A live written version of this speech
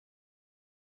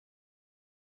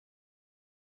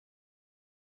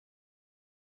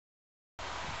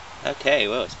Okay,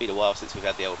 well, it's been a while since we've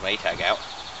had the old Maytag out.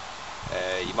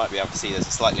 You might be able to see there's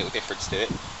a slight little difference to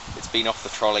it. It's been off the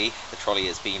trolley. The trolley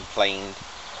has been planed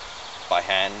by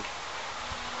hand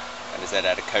and has then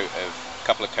had a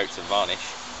couple of coats of varnish,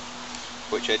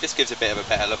 which just gives a bit of a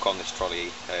better look on this trolley.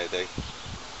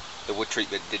 The wood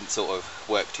treatment didn't sort of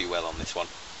work too well on this one,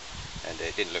 and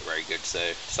it didn't look very good, so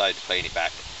decided to plane it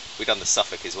back. We've done the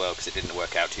Suffolk as well because it didn't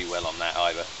work out too well on that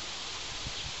either.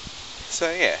 So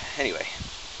yeah, anyway,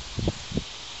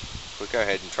 we'll go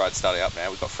ahead and try and start it up now.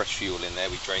 We've got fresh fuel in there,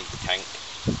 we drained the tank,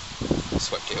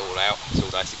 swept it all out, it's all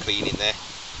nice and clean in there.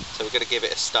 So we're going to give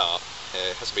it a start.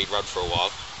 It hasn't been run for a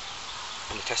while,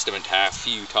 and a testament to how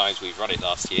few times we've run it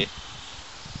last year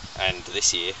and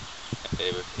this year.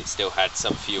 It still had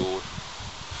some fuel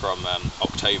from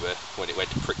October when it went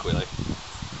to Prickwillow,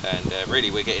 and really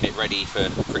we're getting it ready for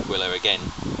Prickwillow again,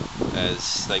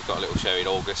 as they've got a little show in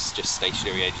August, just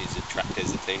stationary engines and tractors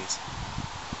and things.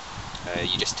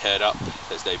 You just turn up,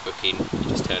 there's no booking, you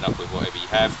just turn up with whatever you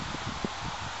have,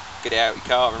 get it out of your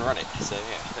car and run it. So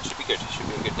yeah, that should be good, it should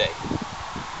be a good day.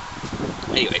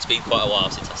 Anyway, it's been quite a while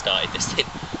since I started this thing,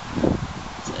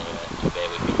 so you bear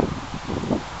with me.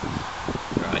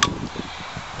 Right,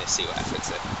 let's see what happens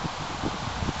then.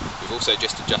 We've also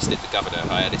just adjusted the governor.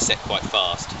 I had it set quite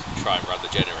fast to try and run the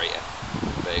generator,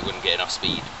 but it wouldn't get enough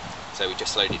speed, so we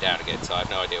just slowed it down again, so I have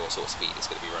no idea what sort of speed it's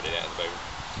going to be running at the moment,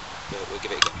 but we'll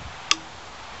give it a go.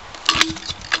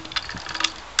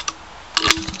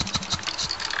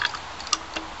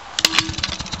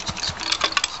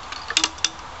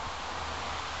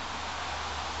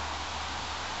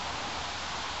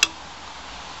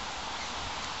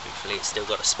 Hopefully it's still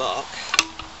got a spark.